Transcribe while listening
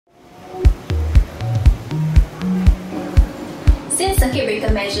Since circuit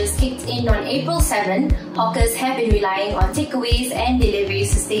breaker measures kicked in on April 7, hawkers have been relying on takeaways and deliveries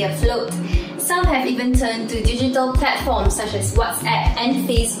to stay afloat. Some have even turned to digital platforms such as WhatsApp and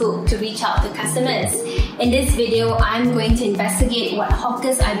Facebook to reach out to customers. In this video, I'm going to investigate what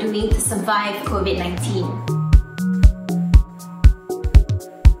hawkers are doing to survive COVID-19.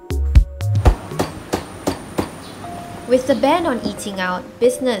 With the ban on eating out,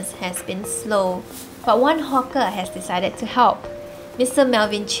 business has been slow. But one hawker has decided to help. Mr.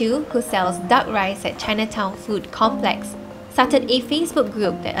 Melvin Chew, who sells duck rice at Chinatown Food Complex, started a Facebook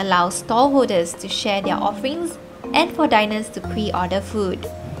group that allows stallholders to share their offerings and for diners to pre-order food.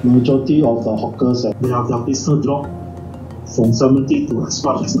 Majority of the hawkers, their business drop from 70 to as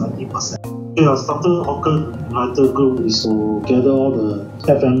much as 90%. We have started Hawker United Group is to gather all the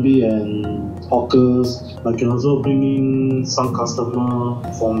F&B and hawkers. I can also bring in some customer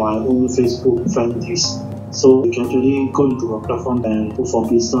for my own Facebook fan list. So we can actually go into a platform and look for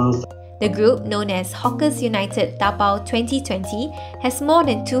business. The group, known as Hawkers United Tapao 2020, has more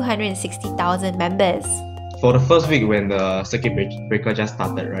than 260,000 members. For the first week when the circuit breaker just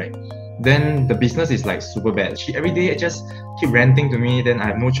started, right? Then the business is like super bad. She every day just keep ranting to me, then I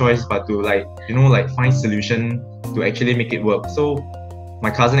have no choice but to find solution to actually make it work. So my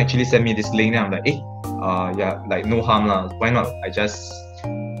cousin actually sent me this link and I'm like, no harm lah. Why not? I just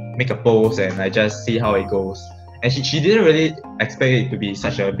make a post and I just see how it goes. And she didn't really expect it to be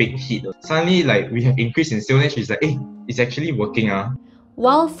such a big hit. Suddenly we have increased in sales and she's like, it's actually working .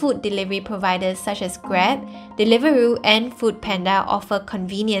 While food delivery providers such as Grab, Deliveroo and Foodpanda offer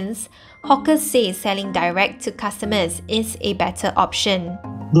convenience, hawkers say selling direct to customers is a better option.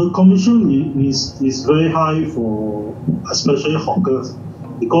 The commission is very high for especially hawkers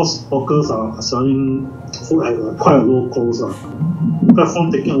because hawkers are selling food at quite a low cost.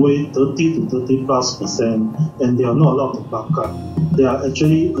 Platform taking away 30 to 30+%, and they are not allowed to back up. They are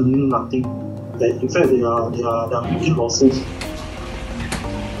actually earning nothing. In fact, they are making losses.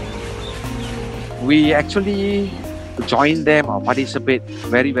 We actually join them or participate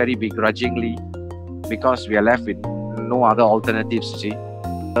very begrudgingly because we are left with no other alternatives, you see.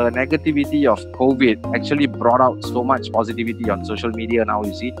 The negativity of COVID actually brought out so much positivity on social media now,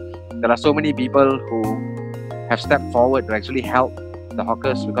 you see. There are so many people who have stepped forward to actually help the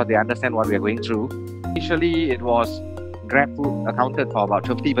hawkers because they understand what we are going through. Initially, it was GrabFood accounted for about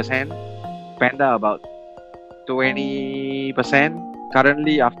 50%, Panda about 20%.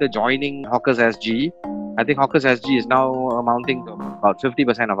 Currently, after joining Hawkers SG, I think Hawkers SG is now amounting to about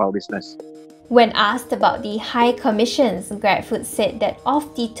 50% of our business. When asked about the high commissions, GrabFood said that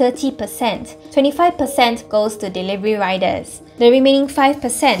of the 30%, 25% goes to delivery riders. The remaining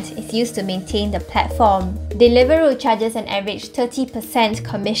 5% is used to maintain the platform. Deliveroo charges an average 30%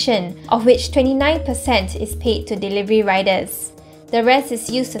 commission, of which 29% is paid to delivery riders. The rest is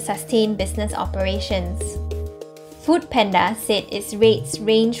used to sustain business operations. Foodpanda said its rates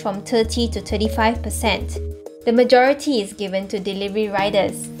range from 30 to 35%. The majority is given to delivery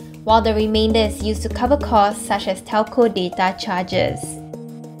riders, while the remainder is used to cover costs such as telco data charges.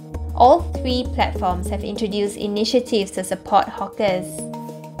 All three platforms have introduced initiatives to support hawkers.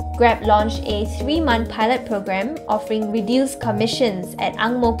 Grab launched a 3-month pilot program offering reduced commissions at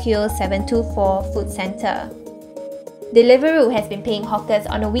Ang Mo Kio 724 Food Centre. Deliveroo has been paying hawkers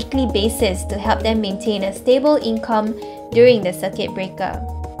on a weekly basis to help them maintain a stable income during the circuit breaker.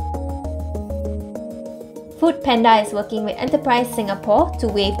 Foodpanda is working with Enterprise Singapore to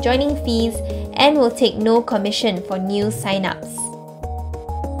waive joining fees and will take no commission for new sign-ups.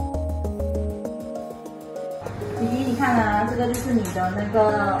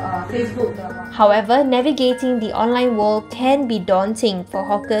 However, navigating the online world can be daunting for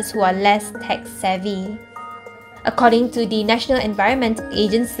hawkers who are less tech-savvy. According to the National Environment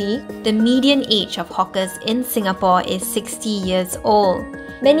Agency, the median age of hawkers in Singapore is 60 years old.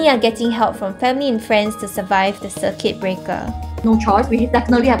 Many are getting help from family and friends to survive the circuit breaker. No choice, we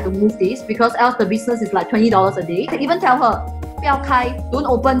definitely have to move this because else the business is like $20 a day. I even tell her, 不要开, don't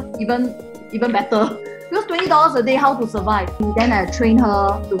open, even better. Because $20 a day, how to survive? Then I train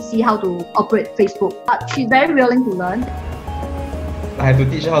her to see how to operate Facebook. But she's very willing to learn. I have to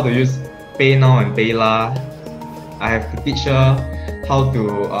teach her how to use PayNow and PayLah. I have to teach her how to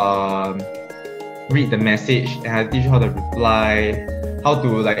read the message, and I teach her how to reply, how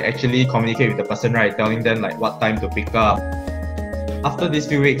to actually communicate with the person, right? Telling them what time to pick up. After these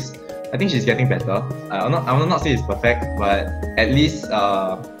few weeks, I think she's getting better. I will not say it's perfect, but at least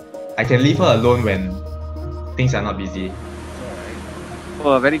I can leave her alone when things are not busy.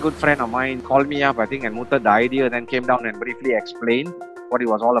 A very good friend of mine called me up, I think, and mooted the idea, then came down and briefly explained what it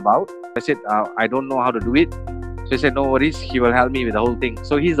was all about. I said, I don't know how to do it. So he said, no worries, he will help me with the whole thing.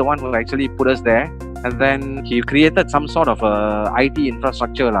 So he's the one who actually put us there. And then he created some sort of IT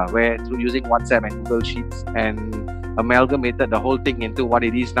infrastructure where through using WhatsApp and Google Sheets and amalgamated the whole thing into what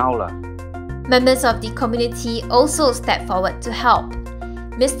it is now. Members of the community also stepped forward to help.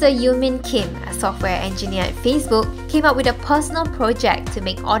 Mr. Yumin Kim, a software engineer at Facebook, came up with a personal project to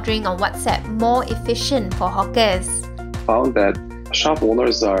make ordering on WhatsApp more efficient for hawkers. Found that shop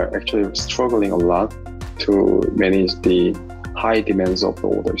owners are actually struggling a lot to manage the high demands of the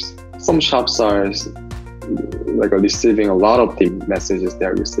orders. Some shops are receiving a lot of the messages they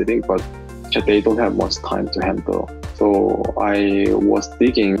are receiving, but they don't have much time to handle. So I was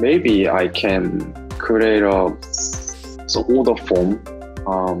thinking maybe I can create a order form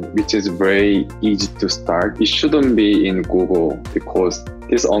which is very easy to start. It shouldn't be in Google because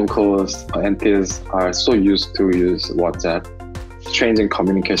these uncles and aunties are so used to use WhatsApp. Changing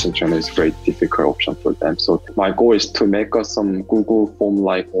communication channel is a very difficult option for them. So my goal is to make some Google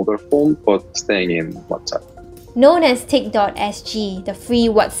form-like order form, but staying in WhatsApp. Known as Tick.sg, the free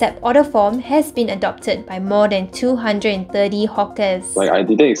WhatsApp order form has been adopted by more than 230 hawkers. I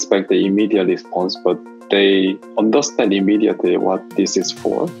didn't expect the immediate response, but they understand immediately what this is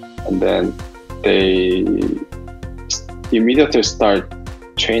for. And then they immediately start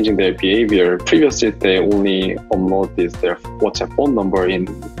changing their behavior. Previously, they only uploaded their WhatsApp phone number in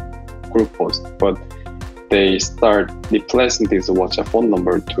group post, but they start replacing this WhatsApp phone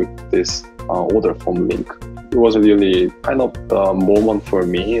number to this order form link. It was really kind of the moment for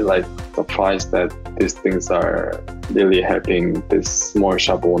me, surprised that these things are really helping these small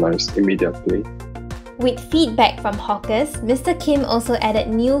shop owners immediately. With feedback from hawkers, Mr. Kim also added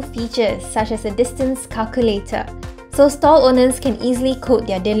new features such as a distance calculator, so stall owners can easily quote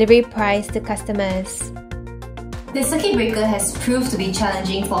their delivery price to customers. The circuit breaker has proved to be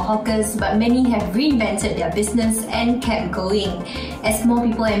challenging for hawkers, but many have reinvented their business and kept going. As more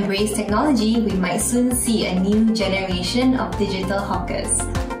people embrace technology, we might soon see a new generation of digital hawkers.